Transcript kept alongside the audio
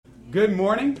Good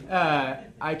morning.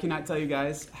 I cannot tell you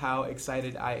guys how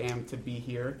excited I am to be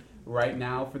here right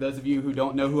now. For those of you who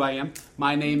don't know who I am,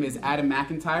 my name is Adam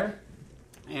McIntyre,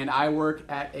 and I work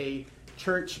at a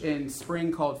church in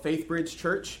Spring called Faith Bridge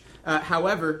Church.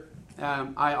 However,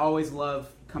 I always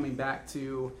love coming back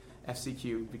to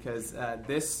FCQ because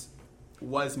this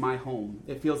was my home.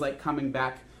 It feels like coming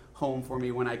back home for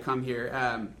me when I come here.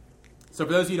 So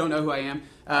for those of you who don't know who I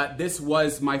am, this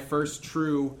was my first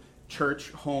true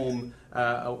church home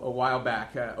a while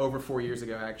back, over 4 years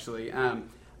ago actually.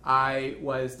 I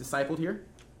was discipled here.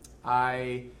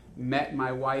 I met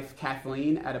my wife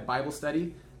Kathleen at a Bible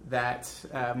study that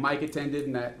Mike attended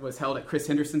and that was held at Chris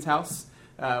Henderson's house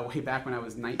way back when I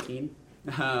was 19.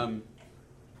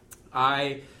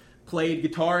 I played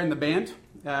guitar in the band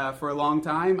for a long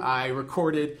time. I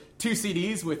recorded 2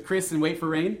 CDs with Chris and Wait for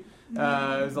Rain. It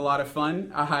was a lot of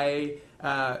fun. I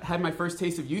had my first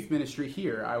taste of youth ministry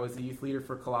here. I was the youth leader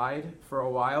for Collide for a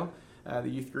while. The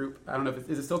youth group, I don't know if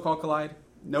is it still called Collide?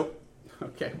 Nope.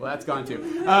 Okay, well that's gone too.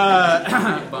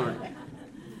 Bummer.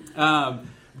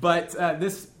 But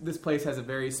this place has a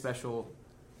very special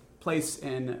place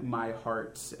in my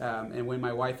heart. And when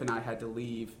my wife and I had to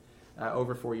leave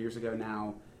over 4 years ago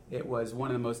now, it was one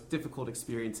of the most difficult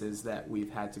experiences that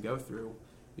we've had to go through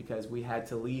because we had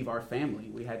to leave our family.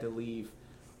 We had to leave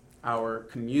our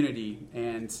community.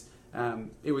 And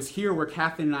it was here where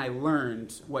Kathleen and I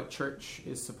learned what church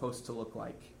is supposed to look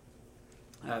like.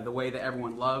 The way that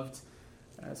everyone loved,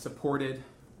 supported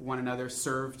one another,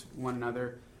 served one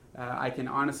another. I can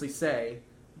honestly say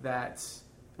that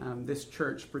this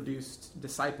church produced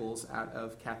disciples out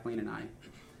of Kathleen and I.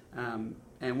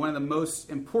 And one of the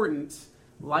most important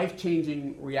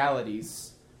life-changing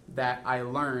realities that I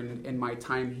learned in my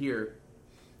time here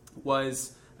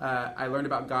was I learned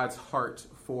about God's heart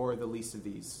for the least of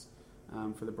these,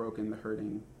 for the broken, the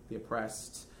hurting, the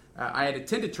oppressed. I had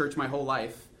attended church my whole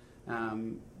life,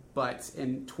 but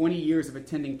in 20 years of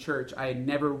attending church, I had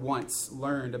never once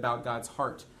learned about God's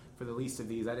heart for the least of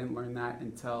these. I didn't learn that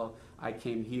until I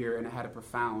came here, and it had a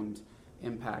profound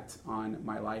impact on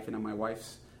my life and on my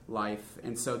wife's life.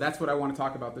 And so that's what I want to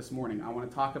talk about this morning. I want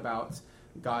to talk about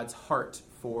God's heart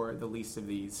for the least of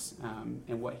these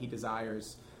and what he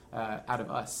desires out of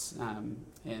us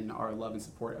in our love and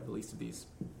support of the least of these.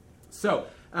 So,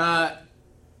 a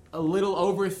little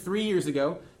over 3 years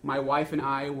ago, my wife and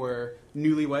I were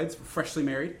newlyweds, freshly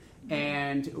married,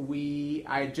 and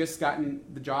I had just gotten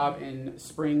the job in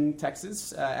Spring,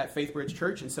 Texas at Faith Bridge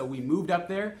Church, and so we moved up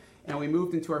there, and we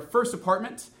moved into our first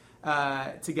apartment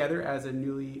together as a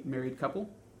newly married couple.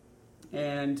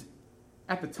 And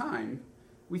at the time,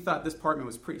 we thought this apartment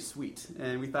was pretty sweet,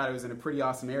 and we thought it was in a pretty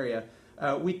awesome area.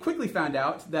 We quickly found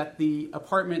out that the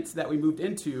apartment that we moved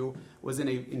into was in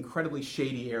an incredibly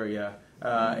shady area,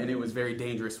 and it was very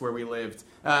dangerous where we lived.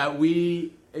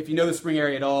 If you know the Spring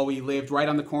area at all, we lived right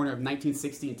on the corner of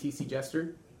 1960 and T.C.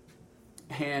 Jester,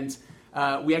 and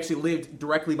we actually lived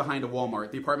directly behind a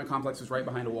Walmart. The apartment complex was right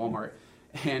behind a Walmart,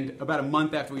 and about a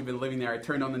month after we'd been living there, I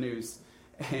turned on the news,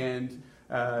 and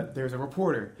there's a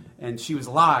reporter, and she was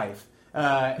live,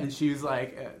 and she was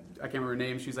like... I can't remember her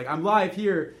name. She was like, I'm live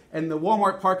here in the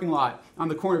Walmart parking lot on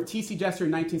the corner of T.C. Jester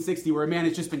in 1960 where a man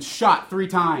has just been shot 3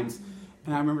 times.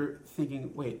 And I remember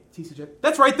thinking, wait, T.C. Jester?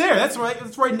 That's right there. That's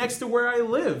right next to where I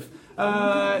live.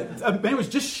 A man was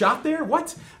just shot there?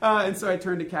 What? And so I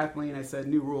turned to Kathleen and I said,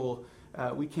 new rule,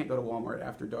 we can't go to Walmart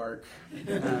after dark.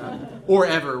 Or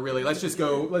ever, really. Let's just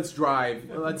go, let's drive.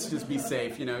 Let's just be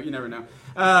safe. You never know.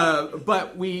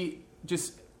 But we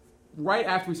just, right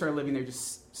after we started living there,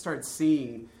 just started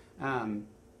seeing...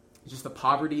 just the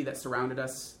poverty that surrounded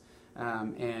us,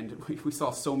 and we saw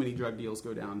so many drug deals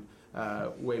go down,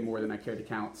 way more than I care to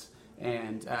count.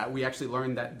 And we actually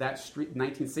learned that street,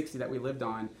 1960, that we lived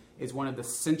on, is one of the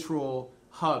central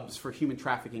hubs for human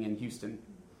trafficking in Houston.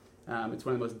 It's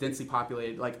one of the most densely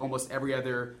populated, like almost every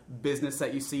other business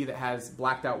that you see that has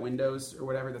blacked out windows or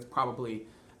whatever, that's probably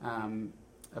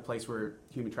a place where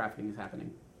human trafficking is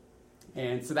happening.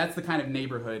 And so that's the kind of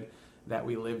neighborhood that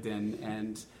we lived in.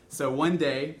 And so one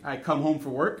day I come home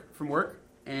from work,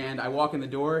 and I walk in the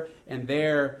door, and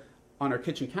there on our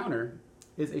kitchen counter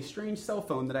is a strange cell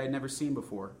phone that I had never seen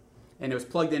before. And it was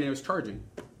plugged in and it was charging.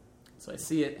 So I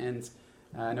see it, and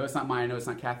I know it's not mine, I know it's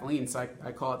not Kathleen, so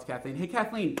I call out to Kathleen, hey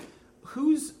Kathleen,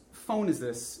 whose phone is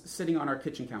this sitting on our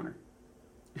kitchen counter?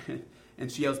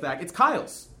 And she yells back, it's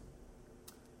Kyle's.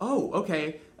 Oh,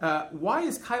 okay. Why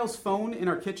is Kyle's phone in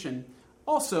our kitchen?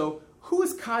 Also, who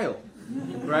is Kyle?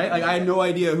 Right? Like, I had no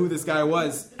idea who this guy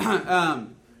was.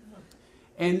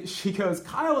 And she goes,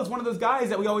 Kyle is one of those guys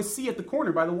that we always see at the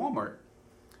corner by the Walmart.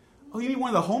 Oh, you mean one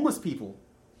of the homeless people?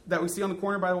 that we see on the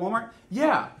corner by the Walmart?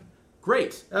 Yeah,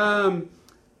 great.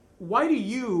 Why do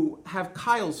you have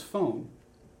Kyle's phone?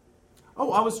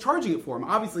 Oh, I was charging it for him.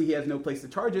 Obviously, he has no place to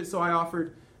charge it, so I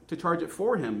offered to charge it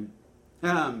for him.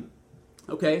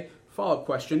 Okay, follow-up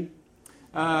question.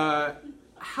 How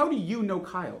do you know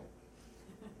Kyle?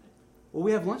 Well,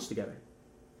 we have lunch together.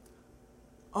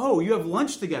 Oh, you have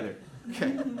lunch together.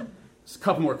 Okay, just a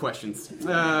couple more questions.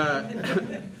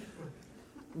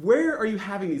 Where are you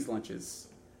having these lunches?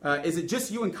 Is it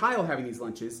just you and Kyle having these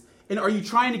lunches? And are you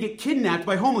trying to get kidnapped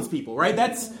by homeless people, right?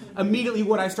 That's immediately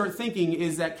what I start thinking,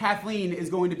 is that Kathleen is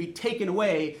going to be taken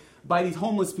away by these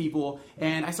homeless people.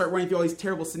 And I start running through all these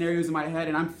terrible scenarios in my head,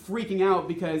 and I'm freaking out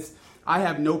because I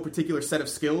have no particular set of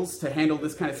skills to handle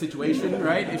this kind of situation,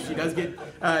 right? If she does get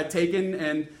taken.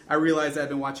 And I realize I've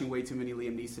been watching way too many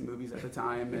Liam Neeson movies at the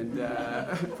time, and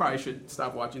probably should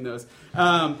stop watching those.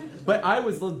 But I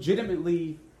was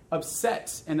legitimately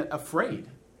upset and afraid,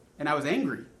 and I was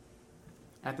angry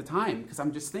at the time, because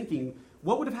I'm just thinking,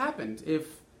 what would have happened if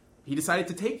he decided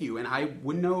to take you and I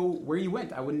wouldn't know where you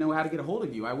went? I wouldn't know how to get a hold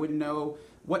of you. I wouldn't know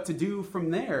what to do from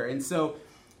there. And so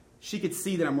she could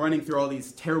see that I'm running through all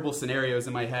these terrible scenarios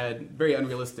in my head, very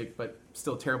unrealistic, but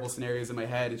still terrible scenarios in my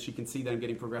head, and she can see that I'm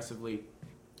getting progressively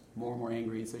more and more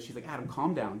angry. And so she's like, Adam,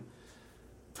 calm down.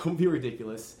 Don't be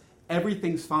ridiculous.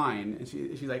 Everything's fine. And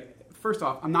she's like, first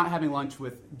off, I'm not having lunch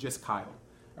with just Kyle.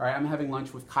 All right, I'm having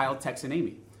lunch with Kyle, Tex, and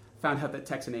Amy. Found out that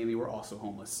Tex and Amy were also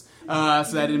homeless. So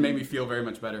that didn't make me feel very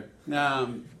much better.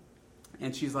 And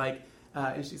she's like,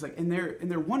 and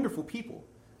they're wonderful people.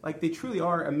 Like, they truly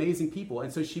are amazing people.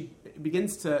 And so she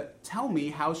begins to tell me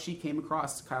how she came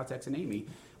across Kyle, Tex, and Amy.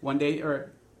 One day,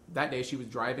 or that day, she was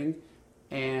driving,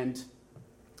 and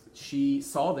she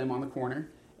saw them on the corner,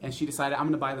 and she decided, I'm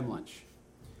going to buy them lunch.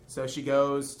 So she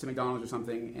goes to McDonald's or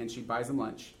something, and she buys them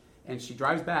lunch. And she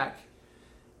drives back,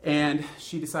 and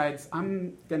she decides,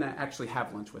 I'm going to actually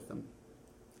have lunch with them.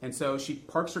 And so she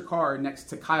parks her car next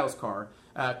to Kyle's car.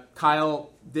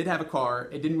 Kyle did have a car.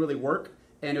 It didn't really work,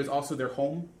 and it was also their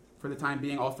home for the time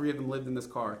being. All three of them lived in this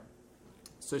car.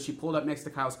 So she pulled up next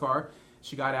to Kyle's car.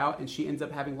 She got out, and she ends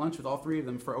up having lunch with all three of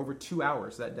them for over 2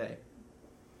 hours that day.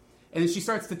 And then she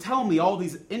starts to tell me all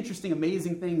these interesting,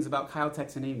 amazing things about Kyle,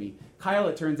 Tex, and Amy. Kyle,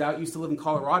 it turns out, used to live in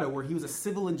Colorado, where he was a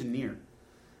civil engineer.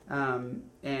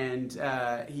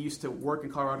 He used to work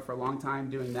in Colorado for a long time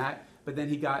doing that, but then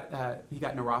he got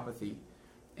neuropathy,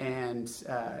 and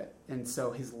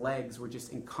so his legs were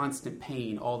just in constant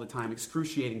pain all the time,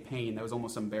 excruciating pain that was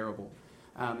almost unbearable.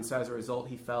 And so as a result,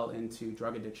 he fell into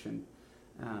drug addiction.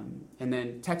 And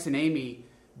then Tex and Amy,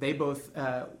 they both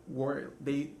were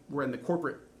in the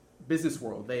corporate business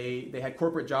world. They had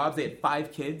corporate jobs. They had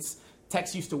 5 kids.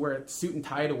 Tex used to wear a suit and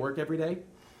tie to work every day.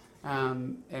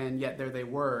 And yet there they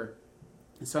were.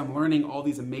 And so I'm learning all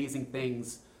these amazing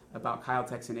things about Kyle,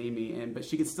 Tex, and Amy, but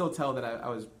she could still tell that I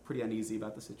was pretty uneasy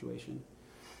about the situation.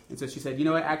 And so she said, you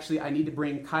know what, actually, I need to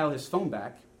bring Kyle his phone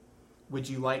back. Would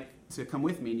you like to come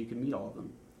with me and you can meet all of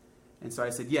them? And so I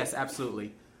said, yes,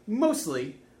 absolutely.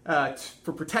 Mostly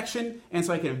for protection and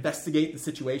so I can investigate the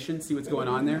situation, see what's going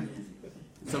on there.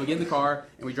 So we get in the car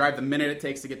and we drive the minute it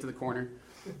takes to get to the corner.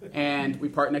 And we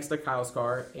park next to Kyle's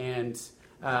car, and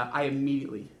I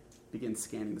immediately begin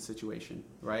scanning the situation,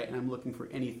 right? And I'm looking for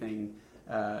anything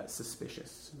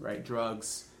suspicious, right?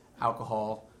 Drugs,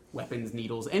 alcohol, weapons,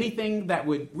 needles, anything that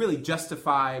would really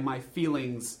justify my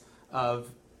feelings of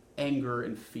anger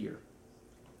and fear.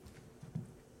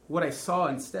 What I saw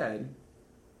instead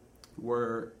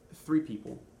were 3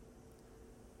 people,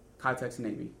 Kyle, Tex, and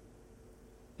Amy,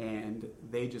 and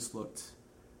they just looked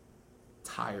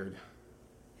tired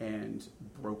and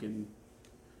broken.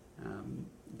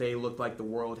 They looked like the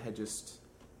world had just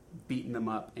beaten them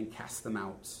up and cast them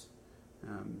out.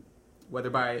 Whether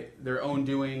by their own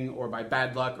doing or by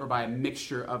bad luck or by a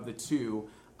mixture of the two,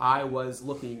 I was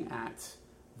looking at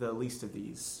the least of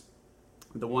these.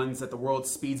 The ones that the world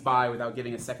speeds by without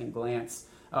giving a second glance.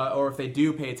 Or if they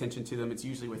do pay attention to them, it's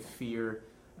usually with fear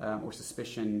or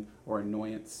suspicion or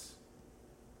annoyance.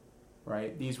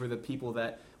 Right? These were the people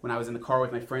that when I was in the car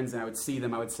with my friends and I would see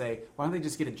them, I would say, why don't they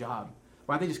just get a job?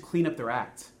 Why don't they just clean up their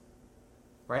act?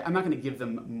 Right? I'm not going to give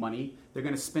them money. They're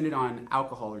going to spend it on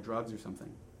alcohol or drugs or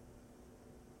something.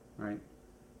 Right?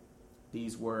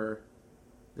 These were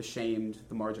the shamed,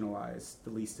 the marginalized, the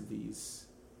least of these.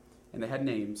 And they had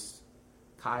names,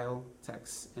 Kyle,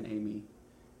 Tex, and Amy.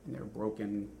 And they were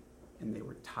broken, and they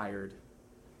were tired,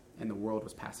 and the world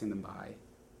was passing them by.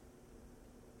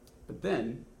 But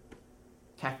then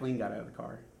Kathleen got out of the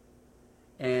car.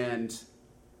 And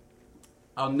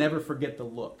I'll never forget the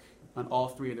look on all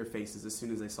 3 of their faces as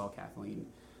soon as they saw Kathleen.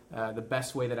 The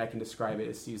best way that I can describe it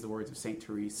is to use the words of St.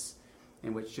 Therese,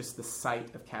 in which just the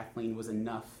sight of Kathleen was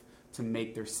enough to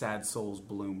make their sad souls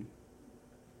bloom.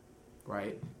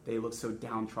 Right? They looked so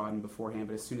downtrodden beforehand,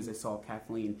 but as soon as they saw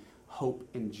Kathleen, hope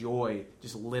and joy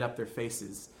just lit up their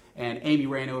faces. And Amy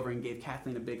ran over and gave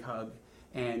Kathleen a big hug.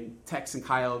 And Tex and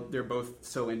Kyle, they're both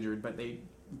so injured, but they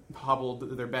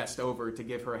hobbled their best over to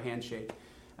give her a handshake.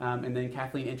 And then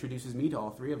Kathleen introduces me to all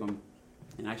three of them.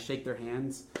 And I shake their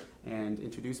hands and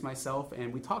introduce myself,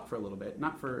 and we talk for a little bit.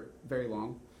 Not for very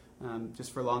long,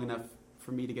 just for long enough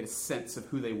for me to get a sense of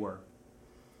who they were.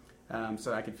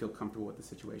 So I could feel comfortable with the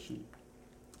situation.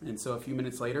 And so a few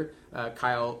minutes later,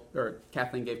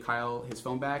 Kathleen gave Kyle his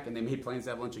phone back, and they made plans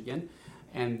to have lunch again.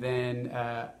 And then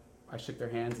I shook their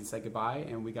hands and said goodbye,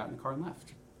 and we got in the car and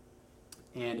left.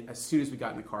 And as soon as we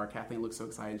got in the car, Kathleen looked so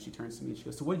excited, and she turns to me and she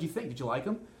goes, "So what did you think? Did you like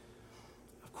them?"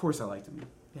 Of course I liked them.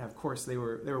 Yeah, of course they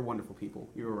were wonderful people.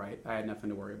 You were right. I had nothing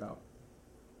to worry about.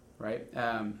 Right?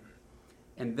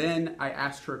 And then I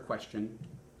asked her a question,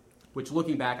 which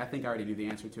looking back, I think I already knew the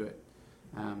answer to it.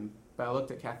 But I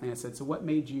looked at Kathleen and I said, "So what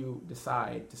made you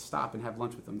decide to stop and have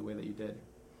lunch with them the way that you did?"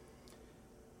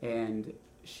 And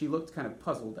she looked kind of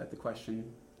puzzled at the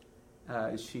question.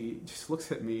 And she just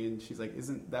looks at me and she's like,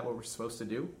 "Isn't that what we're supposed to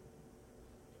do?"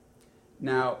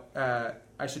 Now,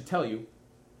 I should tell you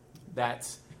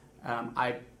that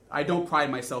I don't pride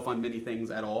myself on many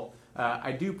things at all.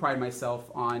 I do pride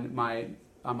myself on my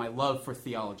love for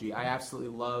theology. I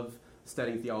absolutely love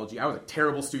studying theology. I was a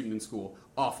terrible student in school.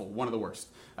 Awful. One of the worst.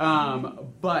 And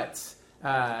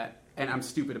I'm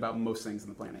stupid about most things on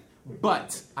the planet.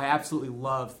 But I absolutely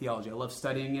love theology. I love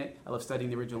studying it. I love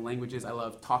studying the original languages. I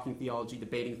love talking theology,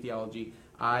 debating theology.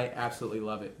 I absolutely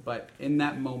love it. But in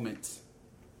that moment,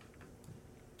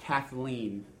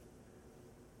 Kathleen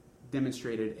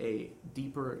demonstrated a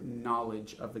deeper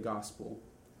knowledge of the gospel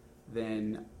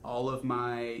than all of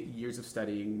my years of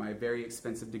studying, my very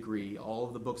expensive degree, all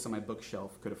of the books on my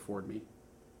bookshelf could afford me.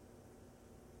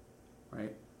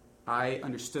 Right? I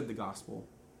understood the gospel,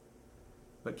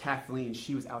 but Kathleen,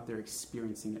 she was out there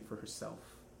experiencing it for herself.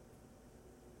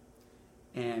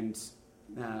 And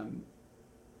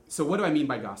so what do I mean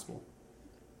by gospel?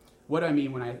 What do I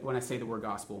mean when I say the word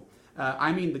gospel?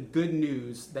 I mean the good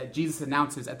news that Jesus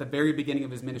announces at the very beginning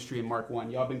of his ministry in Mark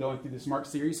 1. Y'all been going through this Mark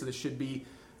series, so this should be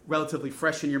relatively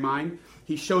fresh in your mind.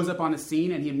 He shows up on the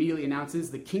scene and he immediately announces,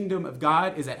 "The kingdom of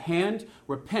God is at hand.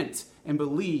 Repent and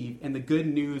believe in the good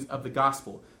news of the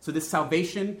gospel." So this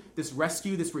salvation, this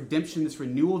rescue, this redemption, this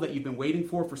renewal that you've been waiting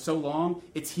for so long,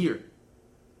 it's here.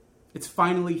 It's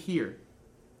finally here.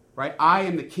 Right? I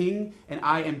am the king and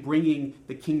I am bringing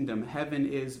the kingdom. Heaven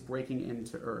is breaking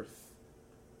into earth.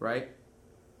 Right?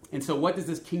 And so what does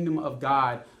this kingdom of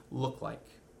God look like?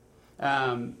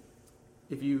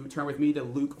 If you turn with me to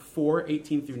Luke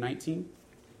 4:18 through 19,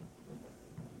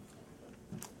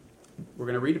 we're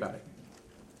going to read about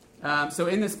it. So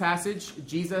in this passage,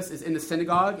 Jesus is in the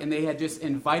synagogue, and they had just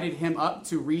invited him up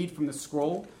to read from the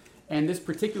scroll. And this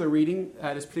particular reading,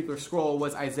 this particular scroll,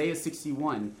 was Isaiah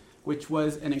 61, which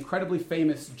was an incredibly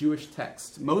famous Jewish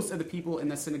text. Most of the people in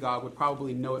the synagogue would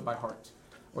probably know it by heart,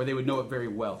 or they would know it very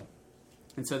well.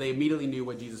 And so they immediately knew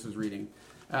what Jesus was reading.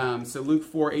 So Luke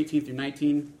 4:18 through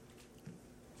 19.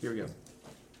 Here we go.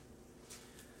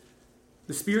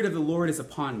 "The Spirit of the Lord is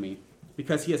upon me,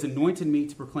 because he has anointed me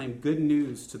to proclaim good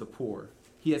news to the poor.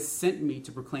 He has sent me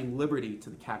to proclaim liberty to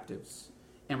the captives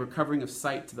and recovering of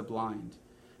sight to the blind,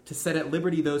 to set at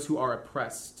liberty those who are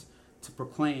oppressed, to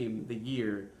proclaim the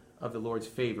year of the Lord's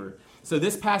favor." So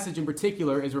this passage in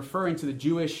particular is referring to the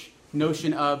Jewish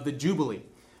notion of the Jubilee,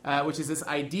 which is this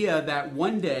idea that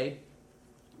one day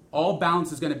all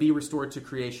balance is going to be restored to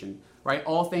creation. Right?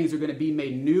 All things are going to be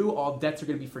made new. All debts are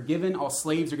going to be forgiven. All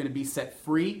slaves are going to be set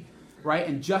free. Right?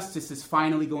 And justice is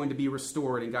finally going to be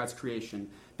restored in God's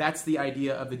creation. That's the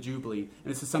idea of the Jubilee.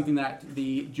 And this is something that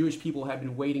the Jewish people have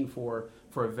been waiting for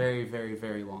a very, very,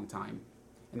 very long time.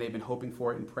 And they've been hoping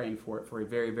for it and praying for it for a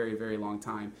very, very, very long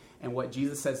time. And what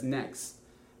Jesus says next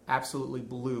absolutely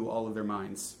blew all of their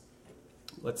minds.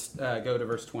 Let's go to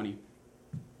verse 20.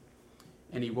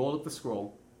 "And he rolled up the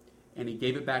scroll, and he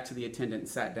gave it back to the attendant and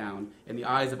sat down, and the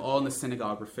eyes of all in the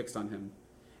synagogue were fixed on him.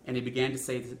 And he began to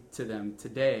say to them,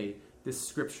 'Today this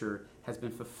scripture has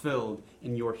been fulfilled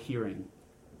in your hearing.'"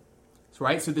 So,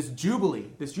 right? So this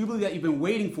Jubilee that you've been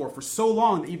waiting for so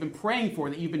long, that you've been praying for,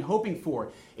 that you've been hoping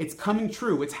for, it's coming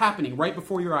true. It's happening right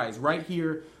before your eyes, right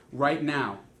here, right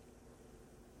now.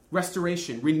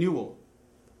 Restoration, renewal.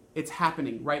 It's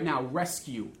happening right now.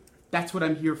 Rescue. That's what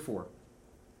I'm here for.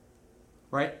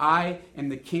 Right? I am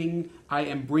the king. I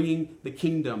am bringing the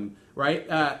kingdom. Right?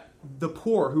 The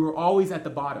poor who are always at the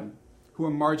bottom, who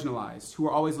are marginalized, who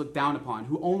are always looked down upon,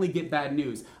 who only get bad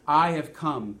news. I have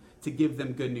come to give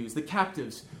them good news. The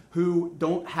captives who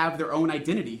don't have their own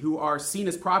identity, who are seen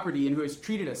as property and who is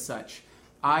treated as such.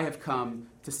 I have come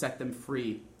to set them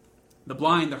free. The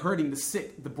blind, the hurting, the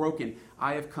sick, the broken.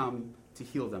 I have come to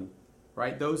heal them.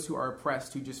 Right? Those who are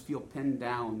oppressed, who just feel pinned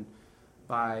down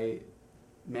by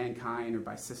mankind or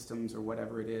by systems or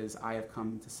whatever it is, I have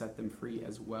come to set them free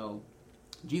as well.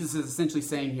 Jesus is essentially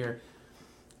saying here,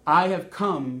 I have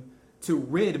come to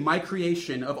rid my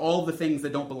creation of all the things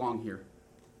that don't belong here.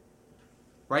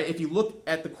 Right? If you look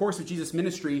at the course of Jesus'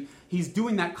 ministry, he's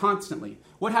doing that constantly.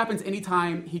 What happens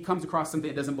anytime he comes across something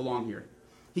that doesn't belong here?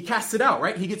 He casts it out,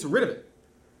 right? He gets rid of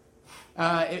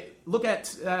it. Look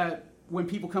at when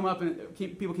people came up to him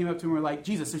and were like,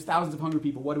 Jesus, there's thousands of hungry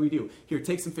people. What do we do? Here,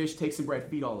 take some fish, take some bread,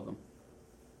 feed all of them.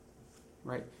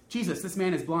 Right? Jesus, this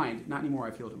man is blind. Not anymore,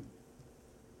 I've healed him.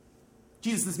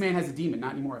 Jesus, this man has a demon.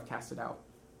 Not anymore, I've cast it out.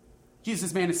 Jesus,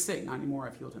 this man is sick. Not anymore,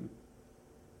 I've healed him.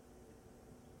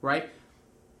 Right?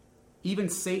 Even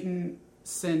Satan,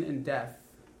 sin, and death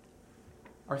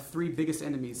are three biggest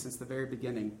enemies since the very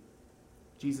beginning.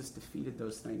 Jesus defeated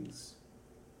those things.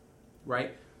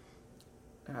 Right?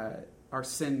 Our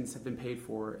sins have been paid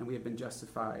for, and we have been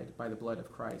justified by the blood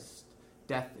of Christ.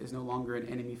 Death is no longer an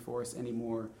enemy for us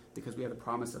anymore because we have the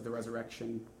promise of the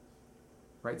resurrection.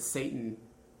 Right? Satan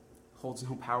holds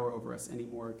no power over us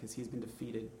anymore because he's been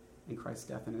defeated in Christ's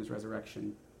death and his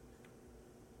resurrection.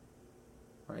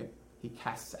 Right? He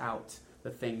casts out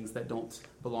the things that don't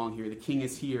belong here. The King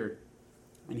is here,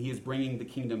 and he is bringing the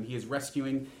kingdom. He is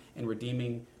rescuing and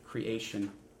redeeming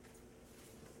creation.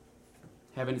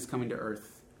 Heaven is coming to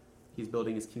earth. He's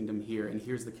building his kingdom here. And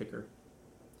here's the kicker.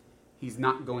 He's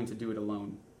not going to do it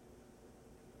alone.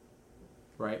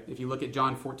 Right? If you look at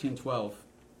John 14:12,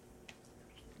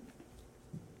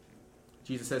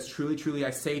 Jesus says, truly, truly,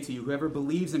 I say to you, whoever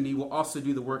believes in me will also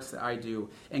do the works that I do.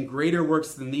 And greater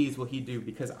works than these will he do,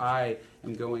 because I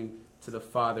am going to the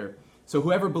Father. So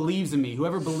whoever believes in me,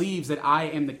 whoever believes that I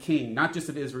am the King, not just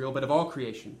of Israel, but of all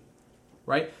creation,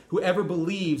 right? Whoever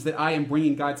believes that I am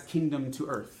bringing God's kingdom to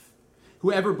earth.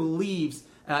 Whoever believes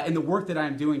in the work that I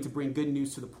am doing to bring good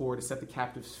news to the poor, to set the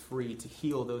captives free, to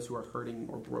heal those who are hurting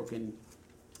or broken,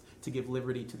 to give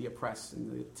liberty to the oppressed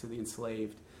and to the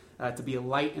enslaved, to be a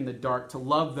light in the dark, to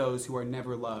love those who are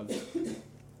never loved.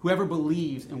 Whoever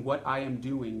believes in what I am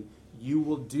doing, you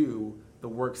will do the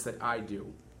works that I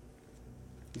do.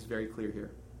 He's very clear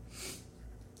here.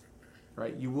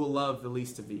 Right? You will love the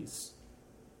least of these.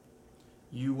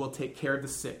 You will take care of the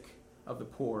sick, of the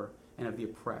poor, and of the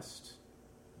oppressed.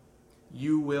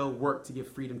 You will work to give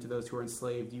freedom to those who are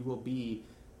enslaved. You will be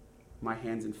my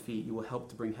hands and feet. You will help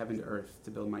to bring heaven to earth,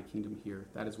 to build my kingdom here.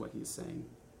 That is what he is saying.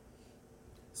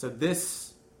 So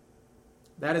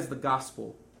that is the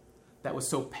gospel that was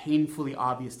so painfully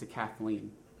obvious to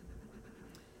Kathleen.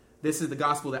 This is the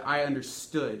gospel that I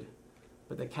understood,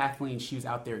 but that Kathleen, she was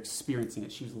out there experiencing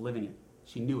it. She was living it.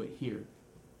 She knew it here.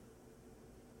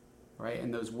 Right?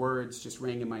 And those words just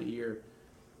rang in my ear.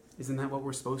 Isn't that what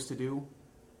we're supposed to do?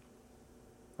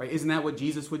 Right? Isn't that what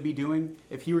Jesus would be doing?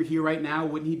 If he were here right now,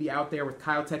 wouldn't he be out there with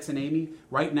Kyle, Tex, and Amy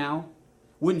right now?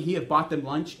 Wouldn't he have bought them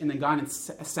lunch and then gone and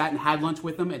sat and had lunch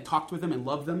with them and talked with them and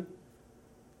loved them?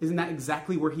 Isn't that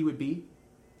exactly where he would be?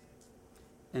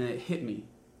 And it hit me.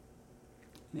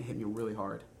 And it hit me really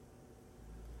hard.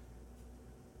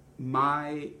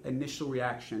 My initial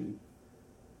reaction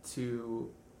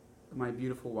to my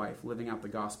beautiful wife living out the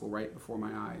gospel right before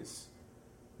my eyes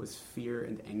was fear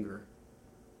and anger.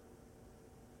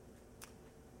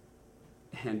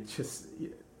 And just,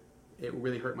 it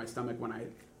really hurt my stomach when I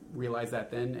realized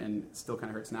that then, and it still kind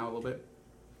of hurts now a little bit.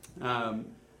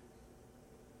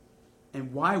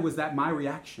 And why was that my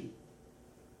reaction?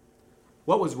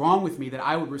 What was wrong with me that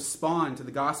I would respond to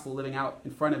the gospel living out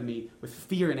in front of me with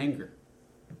fear and anger?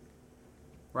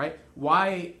 Right?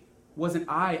 Why wasn't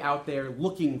I out there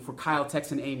looking for Kyle,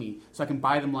 Tex, and Amy so I can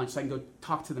buy them lunch, so I can go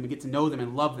talk to them and get to know them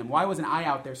and love them? Why wasn't I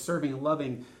out there serving and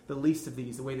loving the least of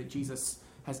these the way that Jesus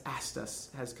has asked us,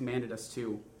 has commanded us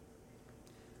to?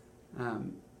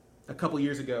 A couple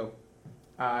years ago,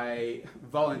 I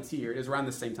volunteered. It was around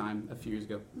the same time, a few years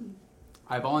ago.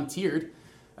 I volunteered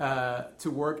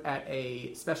to work at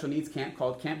a special needs camp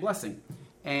called Camp Blessing.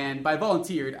 And by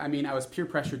volunteered, I mean I was peer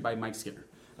pressured by Mike Skinner.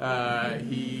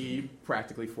 He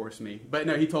practically forced me. But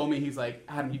no, he told me, he's like,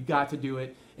 Adam, you've got to do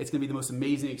it. It's going to be the most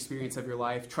amazing experience of your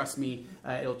life. Trust me,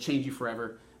 it'll change you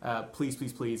forever. Please,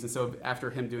 please, please. And so after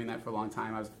him doing that for a long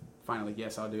time, I was finally,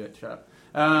 yes, I'll do it. Shut up.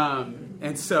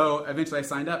 And so eventually I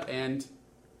signed up. And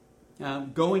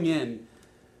going in,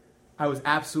 I was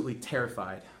absolutely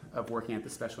terrified of working at the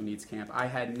special needs camp. I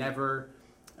had never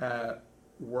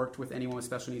worked with anyone with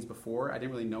special needs before. I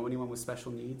didn't really know anyone with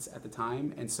special needs at the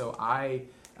time. And so I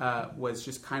was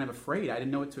just kind of afraid. I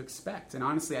didn't know what to expect. And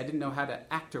honestly, I didn't know how to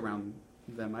act around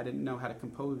them. I didn't know how to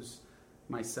compose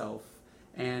myself.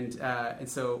 And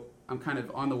so I'm kind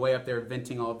of on the way up there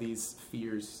venting all these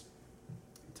fears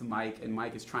to Mike. And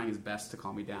Mike is trying his best to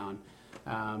calm me down.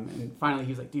 And finally,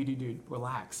 he was like, dude,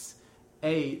 relax.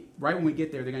 Right when we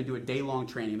get there, they're going to do a day-long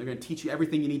training. They're going to teach you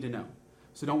everything you need to know.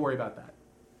 So don't worry about that.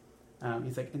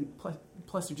 He's like, and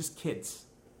plus they're just kids,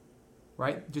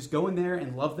 right? Just go in there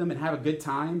and love them and have a good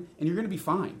time, and you're going to be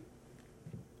fine.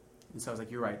 And so I was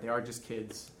like, you're right. They are just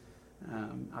kids.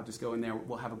 I'll just go in there.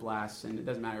 We'll have a blast, and it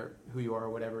doesn't matter who you are or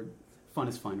whatever. Fun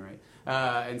is fun, right?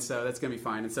 And so that's going to be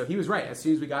fine. And so he was right. As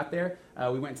soon as we got there,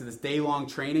 we went to this day-long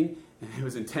training, and it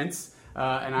was intense.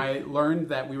 And I learned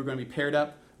that we were going to be paired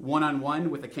up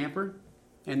one-on-one with a camper,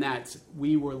 and that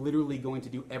we were literally going to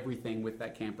do everything with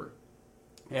that camper.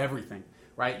 Everything,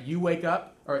 right? You wake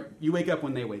up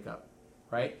when they wake up,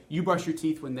 right? You brush your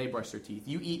teeth when they brush their teeth.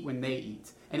 You eat when they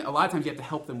eat. And a lot of times you have to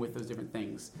help them with those different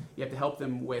things. You have to help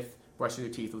them with brushing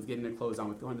their teeth, with getting their clothes on,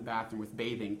 with going to the bathroom, with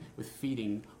bathing, with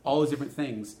feeding, all those different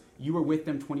things. You were with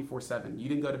them 24/7. You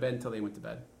didn't go to bed until they went to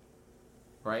bed,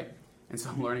 right? And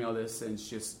so I'm learning all this, and it's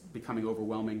just becoming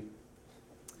overwhelming.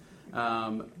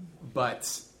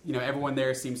 But everyone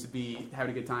there seems to be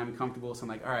having a good time and comfortable. So I'm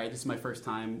like, all right, this is my first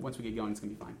time. Once we get going, it's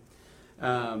going to be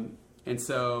fine. And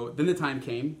so then the time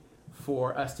came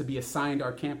for us to be assigned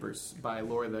our campers by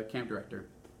Laura, the camp director.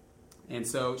 And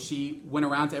so she went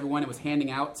around to everyone and was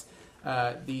handing out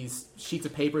these sheets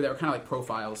of paper that were kind of like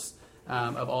profiles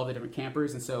of all the different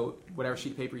campers. And so whatever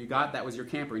sheet of paper you got, that was your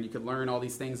camper. And you could learn all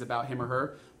these things about him or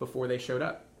her before they showed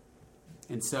up.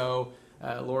 And so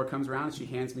Laura comes around and she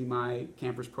hands me my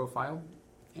camper's profile.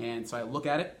 And so I look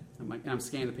at it. I'm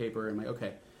scanning the paper. I'm like,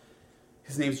 okay.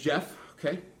 His name's Jeff.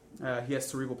 Okay. He has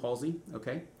cerebral palsy.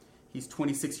 Okay. He's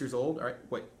 26 years old. All right.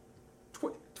 Wait.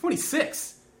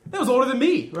 26? That was older than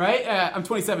me, right? I'm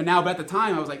 27 now, but at the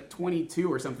time I was like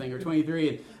 22 or something, or 23.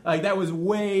 And like that was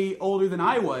way older than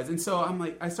I was. And so I'm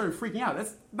like, I started freaking out.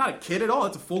 That's not a kid at all.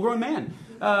 That's a full-grown man.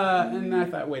 And I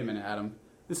thought, wait a minute, Adam.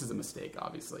 This is a mistake,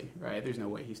 obviously, right? There's no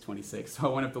way he's 26.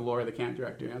 So I went up to Laura, the camp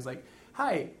director, and I was like,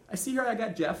 hi, I see here I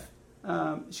got Jeff.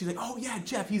 She's like, oh, yeah,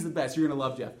 Jeff, he's the best. You're going to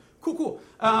love Jeff. Cool.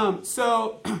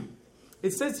 So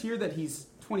it says here that he's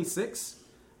 26,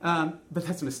 but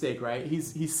that's a mistake, right?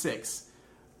 He's 6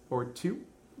 or 2,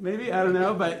 maybe? I don't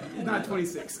know, but he's not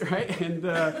 26, right?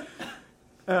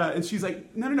 And she's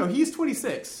like, no, he's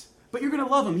 26, but you're going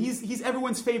to love him. He's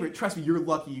everyone's favorite. Trust me, you're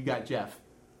lucky you got Jeff.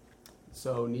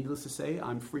 So needless to say,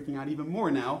 I'm freaking out even more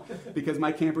now because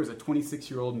my camper is a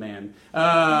 26-year-old man.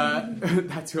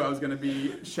 That's who I was going to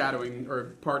be shadowing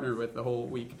or partnered with the whole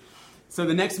week. So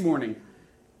the next morning,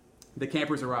 the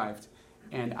campers arrived,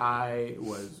 and I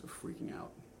was freaking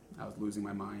out. I was losing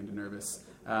my mind and nervous.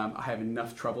 I have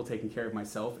enough trouble taking care of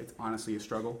myself. It's honestly a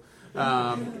struggle.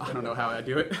 I don't know how I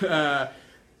do it.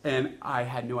 And I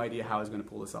had no idea how I was going to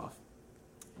pull this off.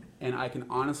 And I can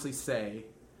honestly say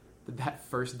that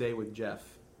first day with Jeff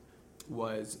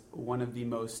was one of the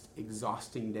most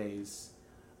exhausting days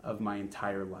of my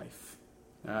entire life.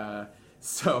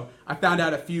 So I found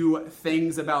out a few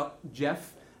things about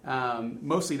Jeff,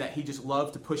 mostly that he just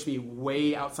loved to push me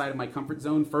way outside of my comfort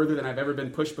zone, further than I've ever been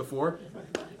pushed before.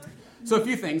 So a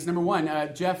few things. Number one,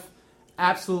 Jeff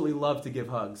absolutely loved to give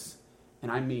hugs.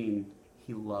 And I mean,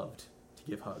 he loved to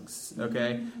give hugs,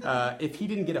 okay? If he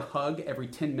didn't get a hug every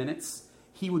 10 minutes,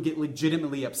 he would get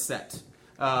legitimately upset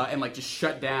and like just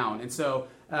shut down. And so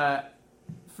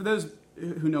for those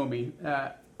who know me,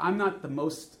 I'm not the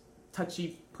most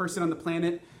touchy person on the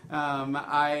planet.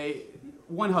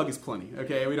 One hug is plenty,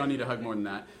 okay? We don't need a hug more than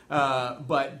that.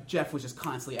 But Jeff was just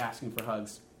constantly asking for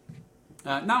hugs.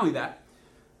 Not only that,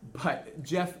 but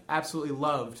Jeff absolutely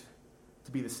loved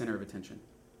to be the center of attention.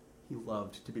 He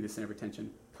loved to be the center of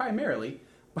attention, primarily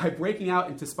by breaking out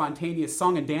into spontaneous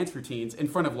song and dance routines in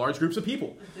front of large groups of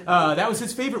people. That was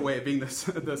his favorite way of being the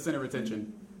center of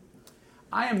attention.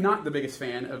 I am not the biggest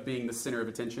fan of being the center of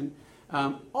attention.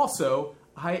 Also,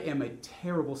 I am a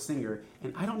terrible singer,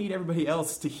 and I don't need everybody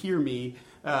else to hear me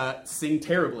sing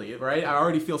terribly, right? I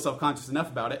already feel self-conscious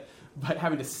enough about it, but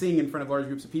having to sing in front of large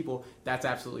groups of people, that's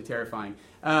absolutely terrifying.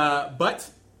 But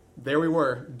there we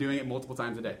were, doing it multiple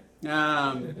times a day.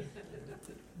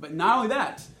 But not only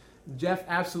that, Jeff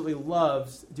absolutely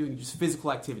loves doing just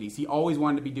physical activities. He always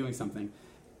wanted to be doing something.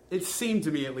 It seemed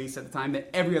to me, at least at the time, that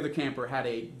every other camper had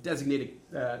a designated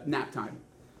nap time.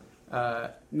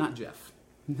 Not Jeff.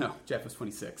 No, Jeff was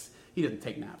 26. He doesn't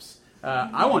take naps.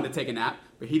 I wanted to take a nap,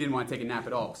 but he didn't want to take a nap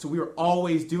at all. So we were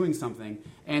always doing something.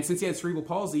 And since he had cerebral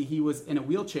palsy, he was in a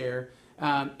wheelchair.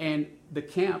 And the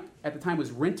camp at the time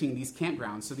was renting these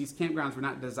campgrounds. So these campgrounds were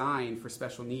not designed for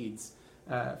special needs,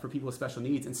 for people with special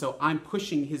needs. And so I'm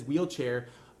pushing his wheelchair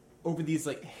over these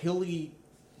like hilly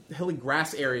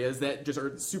grass areas that just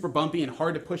are super bumpy and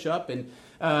hard to push up, and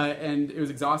it was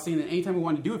exhausting. And anytime we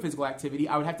wanted to do a physical activity,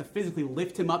 I would have to physically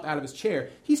lift him up out of his chair.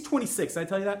 He's 26, did I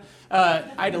tell you that?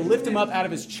 I had to lift him up out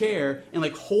of his chair and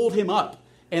like hold him up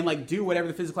and like do whatever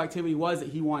the physical activity was that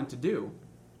he wanted to do.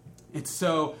 And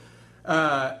so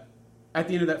at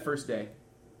the end of that first day,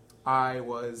 I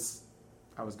was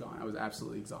gone. I was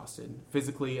absolutely exhausted,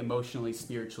 physically, emotionally,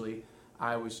 spiritually.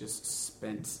 I was just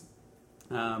spent.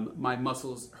 My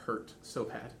muscles hurt so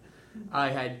bad.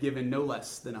 I had given no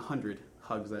less than 100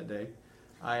 hugs that day.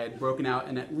 I had broken out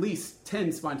in at least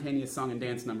 10 spontaneous song and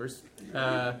dance numbers.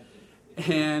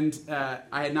 And I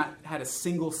had not had a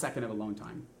single second of alone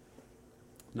time.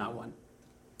 Not one.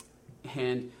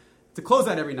 And to close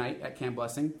out every night at Camp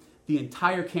Blessing, the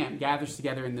entire camp gathers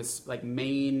together in this like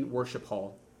main worship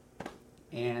hall.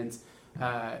 And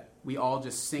we all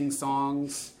just sing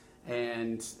songs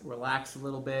and relax a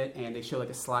little bit, and they show like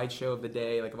a slideshow of the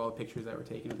day, like of all the pictures that were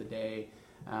taken of the day,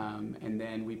 and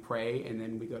then we pray, and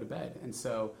then we go to bed. And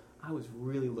so I was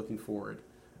really looking forward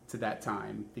to that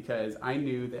time, because I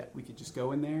knew that we could just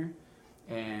go in there,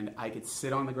 and I could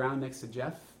sit on the ground next to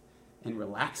Jeff and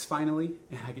relax finally,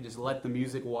 and I could just let the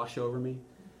music wash over me,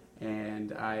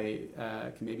 and I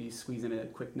can maybe squeeze in a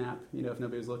quick nap, if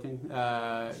nobody was looking.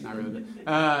 Not really,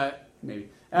 but maybe.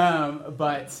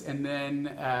 And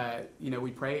then,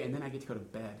 we pray, and then I get to go to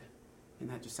bed. And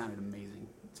that just sounded amazing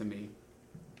to me.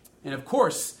 And of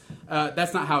course,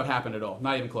 that's not how it happened at all.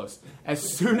 Not even close. As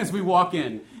soon as we walk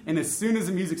in, and as soon as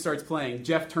the music starts playing,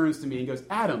 Jeff turns to me and goes,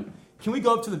 "Adam, can we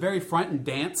go up to the very front and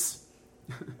dance?"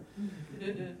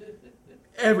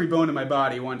 Every bone in my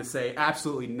body wanted to say,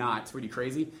 absolutely not. What are you,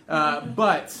 crazy?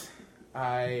 But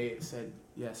I said,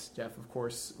 yes, Jeff, of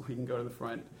course, we can go to the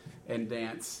front and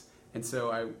dance. And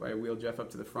so I wheel Jeff up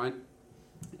to the front,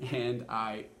 and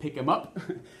I pick him up,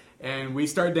 and we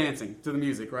start dancing to the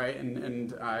music, right?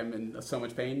 And I'm in so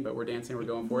much pain, but we're dancing, we're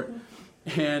going for it.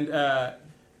 And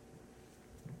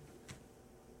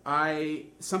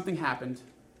something happened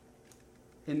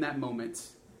in that moment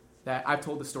that I've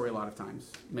told the story a lot of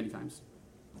times, many times.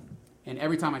 And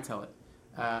every time I tell it,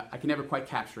 I can never quite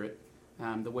capture it,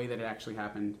 the way that it actually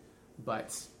happened,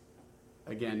 but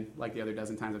again, like the other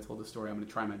dozen times I've told the story, I'm going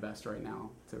to try my best right now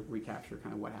to recapture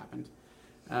kind of what happened.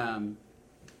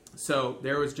 So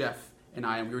there was Jeff and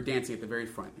I, and we were dancing at the very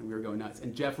front, and we were going nuts.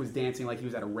 And Jeff was dancing like he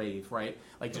was at a rave, right?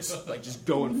 Like just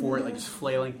going for it, like just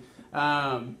flailing.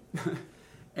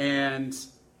 And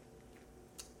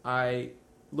I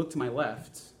looked to my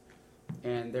left,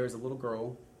 and there was a little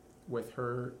girl with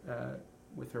her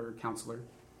counselor,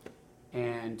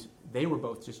 and they were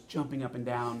both just jumping up and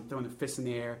down, throwing their fists in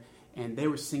the air, and they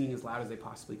were singing as loud as they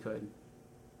possibly could.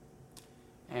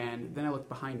 And then I looked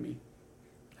behind me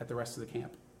at the rest of the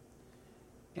camp.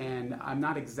 And I'm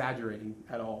not exaggerating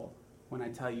at all when I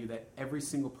tell you that every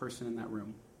single person in that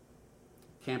room,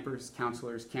 campers,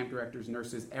 counselors, camp directors,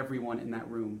 nurses, everyone in that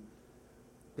room,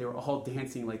 they were all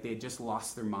dancing like they had just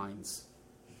lost their minds.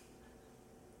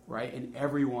 Right? And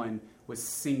everyone was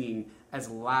singing as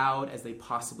loud as they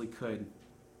possibly could.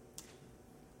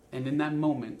 And in that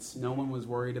moment, no one was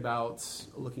worried about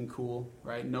looking cool,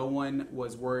 right? No one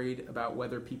was worried about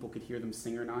whether people could hear them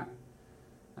sing or not.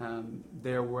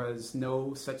 There was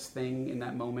no such thing in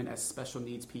that moment as special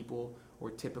needs people or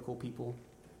typical people,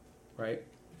 right?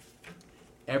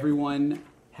 Everyone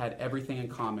had everything in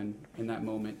common in that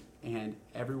moment, and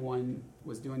everyone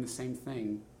was doing the same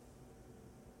thing,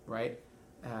 right?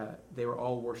 They were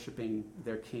all worshiping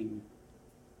their king.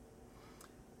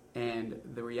 And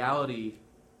the reality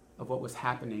of what was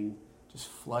happening just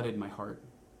flooded my heart.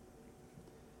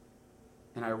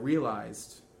 And I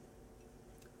realized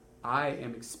I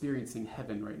am experiencing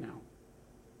heaven right now.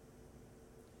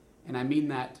 And I mean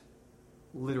that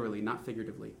literally, not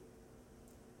figuratively.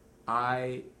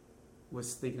 I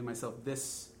was thinking to myself,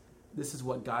 this is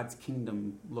what God's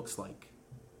kingdom looks like,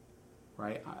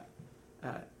 right?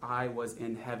 I was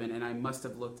in heaven, and I must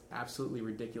have looked absolutely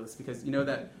ridiculous, because you know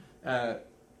that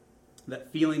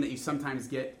feeling that you sometimes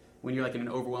get when you're like in an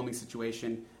overwhelming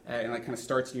situation, and like kind of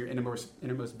starts in your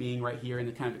innermost being right here, and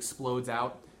it kind of explodes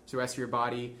out to the rest of your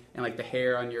body, and like the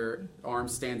hair on your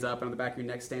arms stands up, and on the back of your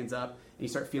neck stands up, and you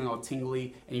start feeling all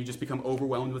tingly, and you just become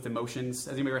overwhelmed with emotions.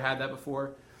 Has anybody ever had that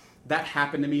before? That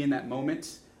happened to me in that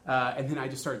moment, and then I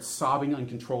just started sobbing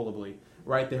uncontrollably.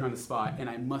 right there on the spot, and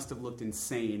I must have looked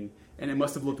insane, and it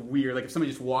must have looked weird. Like if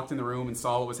somebody just walked in the room and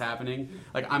saw what was happening,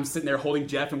 like I'm sitting there holding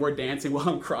Jeff and we're dancing while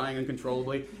I'm crying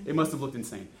uncontrollably. It must have looked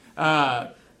insane.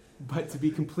 But to be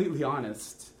completely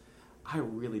honest, I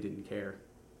really didn't care.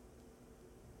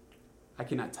 I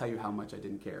cannot tell you how much I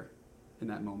didn't care in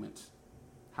that moment,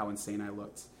 how insane I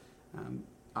looked.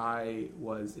 I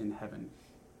was in heaven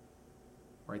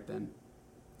right then.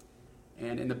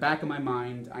 And in the back of my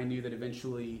mind, I knew that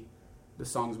eventually the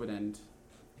songs would end.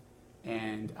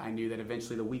 And I knew that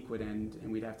eventually the week would end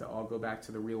and we'd have to all go back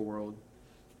to the real world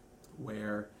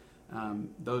where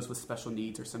those with special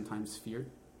needs are sometimes feared,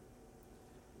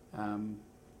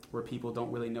 where people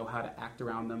don't really know how to act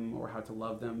around them or how to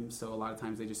love them, so a lot of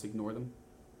times they just ignore them.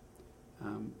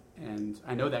 And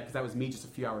I know that because that was me just a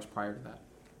few hours prior to that,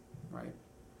 right?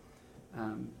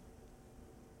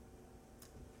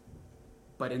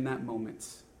 But in that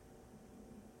moment,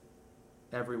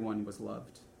 everyone was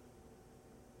loved.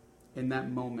 In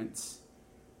that moment,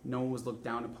 no one was looked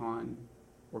down upon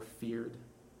or feared.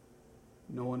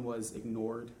 No one was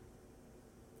ignored.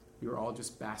 We were all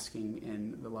just basking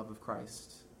in the love of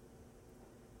Christ.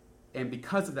 And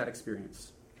because of that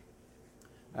experience,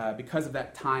 because of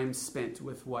that time spent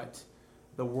with what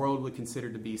the world would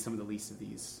consider to be some of the least of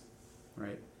these,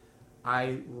 right?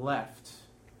 I left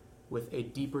with a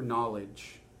deeper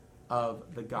knowledge of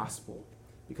the gospel.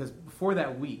 Because before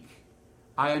that week,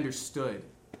 I understood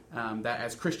that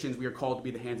as Christians, we are called to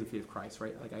be the hands and feet of Christ,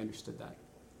 right? Like I understood that.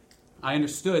 I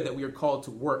understood that we are called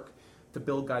to work to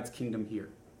build God's kingdom here.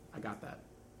 I got that.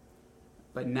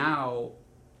 But now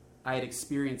I had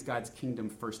experienced God's kingdom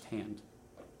firsthand.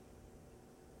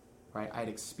 Right? I had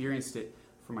experienced it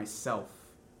for myself.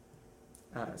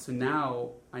 So now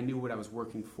I knew what I was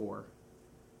working for.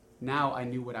 Now I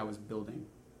knew what I was building.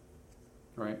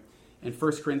 Right? In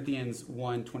 1 Corinthians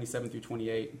 1, 27 through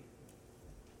 28,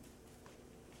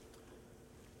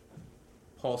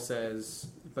 Paul says,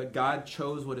 "But God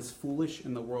chose what is foolish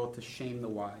in the world to shame the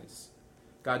wise.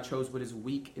 God chose what is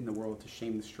weak in the world to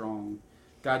shame the strong.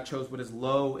 God chose what is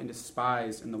low and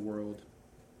despised in the world,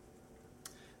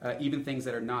 even things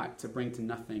that are not, to bring to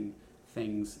nothing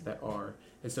things that are."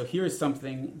 And so here is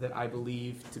something that I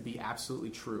believe to be absolutely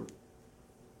true.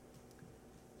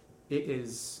 It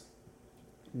is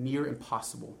near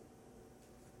impossible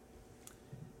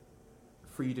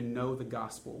for you to know the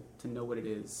gospel, to know what it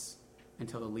is,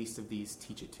 until the least of these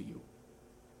teach it to you.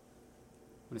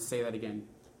 I'm going to say that again.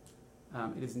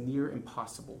 It is near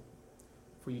impossible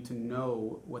for you to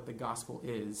know what the gospel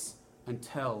is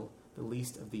until the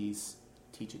least of these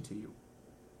teach it to you.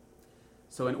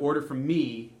 So in order for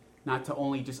me not to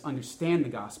only just understand the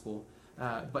gospel,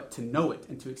 but to know it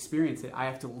and to experience it, I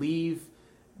have to leave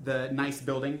the nice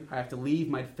building. I have to leave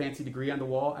my fancy degree on the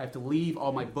wall. I have to leave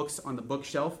all my books on the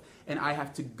bookshelf. And I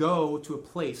have to go to a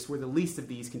place where the least of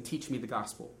these can teach me the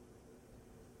gospel.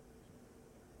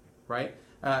 Right?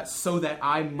 So that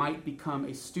I might become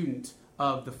a student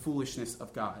of the foolishness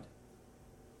of God.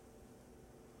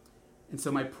 And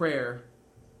so my prayer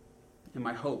and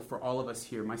my hope for all of us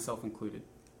here, myself included,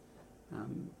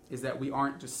 is that we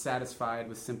aren't just satisfied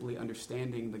with simply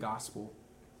understanding the gospel,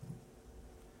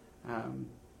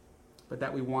 but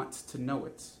that we want to know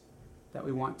it, that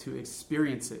we want to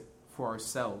experience it for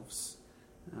ourselves.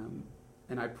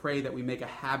 And I pray that we make a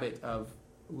habit of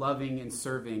loving and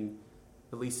serving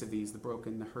the least of these, the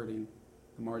broken, the hurting,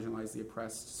 the marginalized, the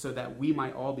oppressed, so that we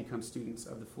might all become students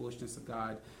of the foolishness of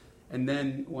God. And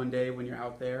then one day when you're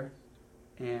out there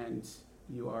and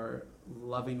you are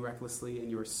loving recklessly and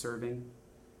you are serving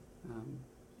and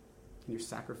you're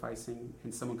sacrificing,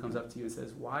 and someone comes up to you and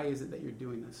says, "Why is it that you're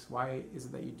doing this? Why is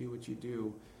it that you do what you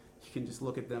do?" You can just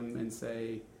look at them and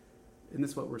say, "Isn't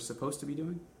this what we're supposed to be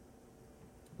doing?"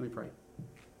 Let me pray.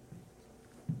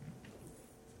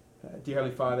 Dear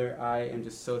Heavenly Father, I am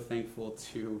just so thankful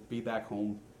to be back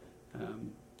home,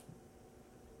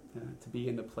 to be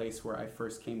in the place where I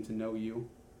first came to know you,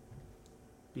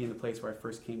 be in the place where I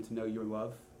first came to know your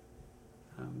love,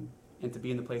 and to be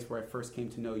in the place where I first came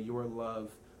to know your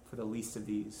love for the least of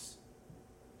these,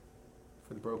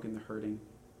 for the broken, the hurting.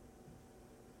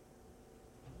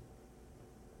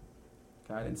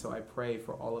 God, and so I pray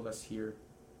for all of us here,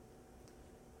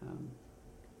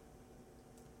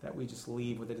 that we just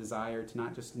leave with a desire to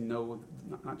not just know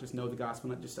the gospel,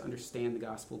 not just to understand the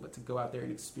gospel, but to go out there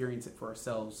and experience it for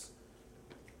ourselves,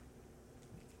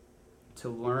 to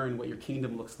learn what your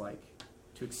kingdom looks like,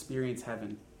 to experience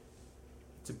heaven,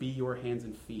 to be your hands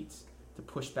and feet, to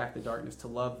push back the darkness, to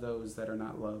love those that are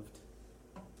not loved.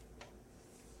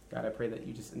 God, I pray that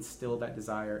you just instill that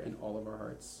desire in all of our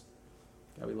hearts.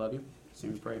 God, we love you. So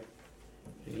we pray.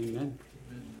 Amen.